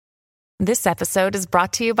This episode is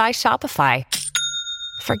brought to you by Shopify.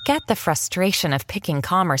 Forget the frustration of picking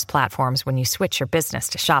commerce platforms when you switch your business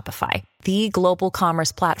to Shopify, the global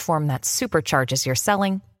commerce platform that supercharges your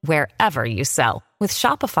selling wherever you sell. With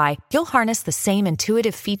Shopify, you'll harness the same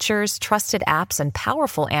intuitive features, trusted apps, and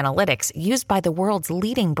powerful analytics used by the world's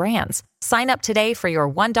leading brands. Sign up today for your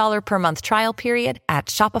 $1 per month trial period at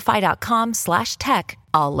shopify.com/tech,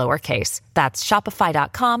 all lowercase. That's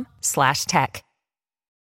shopify.com/tech.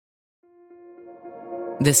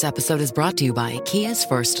 This episode is brought to you by Kia's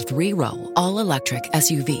first 3-row, all-electric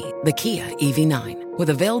SUV, the Kia EV9,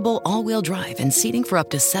 with available all-wheel drive and seating for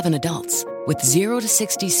up to 7 adults. With 0 to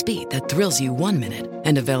 60 speed that thrills you 1 minute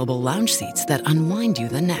and available lounge seats that unwind you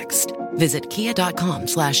the next. Visit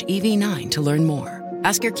kia.com/EV9 to learn more.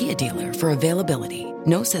 Ask your Kia dealer for availability.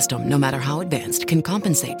 No system, no matter how advanced, can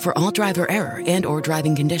compensate for all driver error and or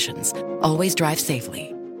driving conditions. Always drive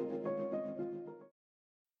safely.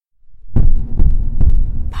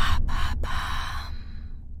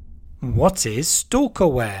 What is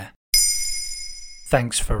stalkerware?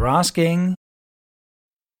 Thanks for asking.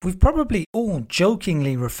 We've probably all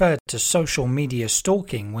jokingly referred to social media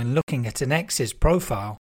stalking when looking at an ex's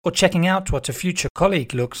profile or checking out what a future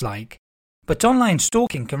colleague looks like. But online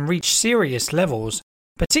stalking can reach serious levels,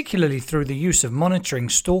 particularly through the use of monitoring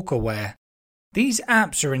stalkerware. These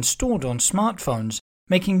apps are installed on smartphones,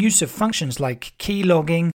 making use of functions like key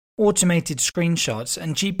logging, automated screenshots,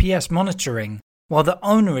 and GPS monitoring, while the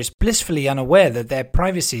owner is blissfully unaware that their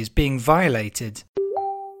privacy is being violated.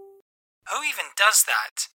 Who even does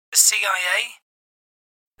that? The CIA?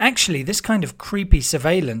 Actually, this kind of creepy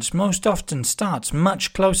surveillance most often starts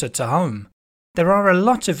much closer to home. There are a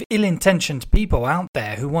lot of ill-intentioned people out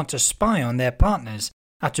there who want to spy on their partners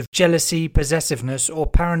out of jealousy, possessiveness, or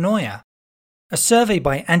paranoia. A survey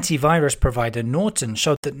by antivirus provider Norton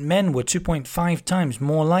showed that men were 2.5 times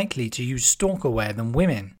more likely to use stalkerware than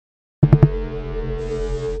women.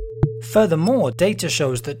 Furthermore, data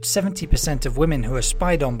shows that 70% of women who are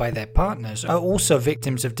spied on by their partners are also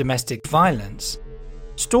victims of domestic violence.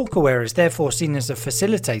 Stalkerware is therefore seen as a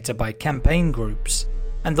facilitator by campaign groups.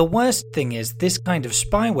 And the worst thing is, this kind of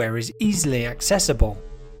spyware is easily accessible.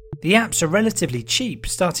 The apps are relatively cheap,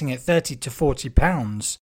 starting at £30 to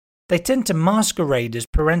 £40. They tend to masquerade as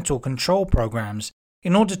parental control programs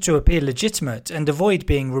in order to appear legitimate and avoid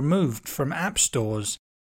being removed from app stores.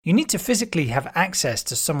 You need to physically have access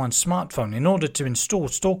to someone's smartphone in order to install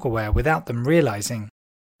stalkerware without them realizing.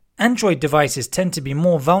 Android devices tend to be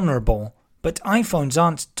more vulnerable, but iPhones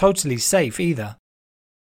aren't totally safe either.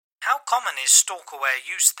 How common is stalkerware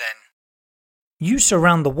use then? Use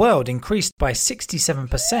around the world increased by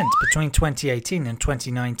 67% between 2018 and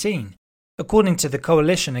 2019, according to the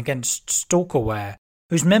Coalition Against Stalkerware,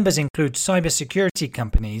 whose members include cybersecurity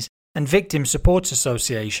companies and victim support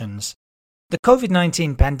associations. The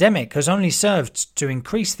COVID-19 pandemic has only served to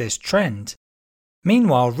increase this trend.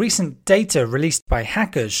 Meanwhile, recent data released by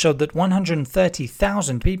hackers showed that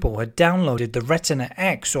 130,000 people had downloaded the Retina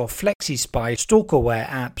X or FlexiSpy stalkerware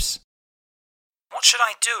apps. What should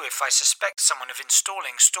I do if I suspect someone of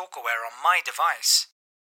installing stalkerware on my device?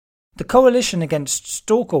 The Coalition Against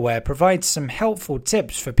Stalkerware provides some helpful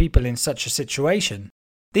tips for people in such a situation.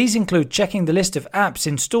 These include checking the list of apps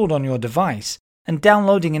installed on your device and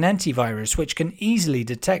downloading an antivirus which can easily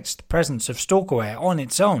detect the presence of stalkerware on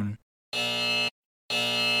its own.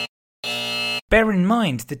 Bear in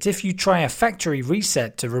mind that if you try a factory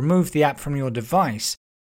reset to remove the app from your device,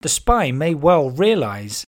 the spy may well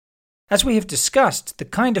realize. As we have discussed, the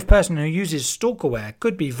kind of person who uses stalkerware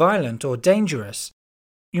could be violent or dangerous.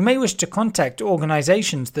 You may wish to contact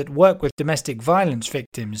organizations that work with domestic violence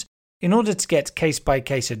victims in order to get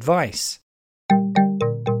case-by-case advice.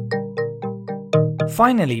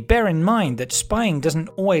 Finally, bear in mind that spying doesn't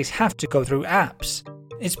always have to go through apps.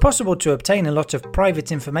 It's possible to obtain a lot of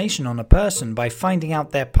private information on a person by finding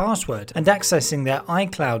out their password and accessing their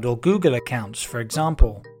iCloud or Google accounts, for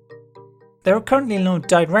example. There are currently no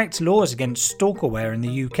direct laws against stalkerware in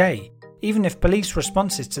the UK, even if police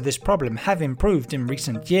responses to this problem have improved in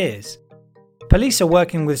recent years. Police are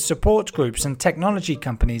working with support groups and technology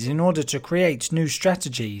companies in order to create new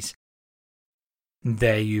strategies.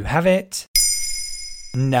 There you have it.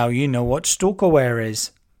 Now you know what stalkerware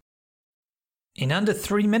is. In under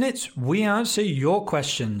 3 minutes, we answer your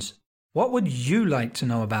questions. What would you like to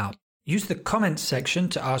know about? Use the comments section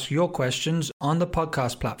to ask your questions on the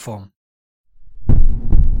podcast platform.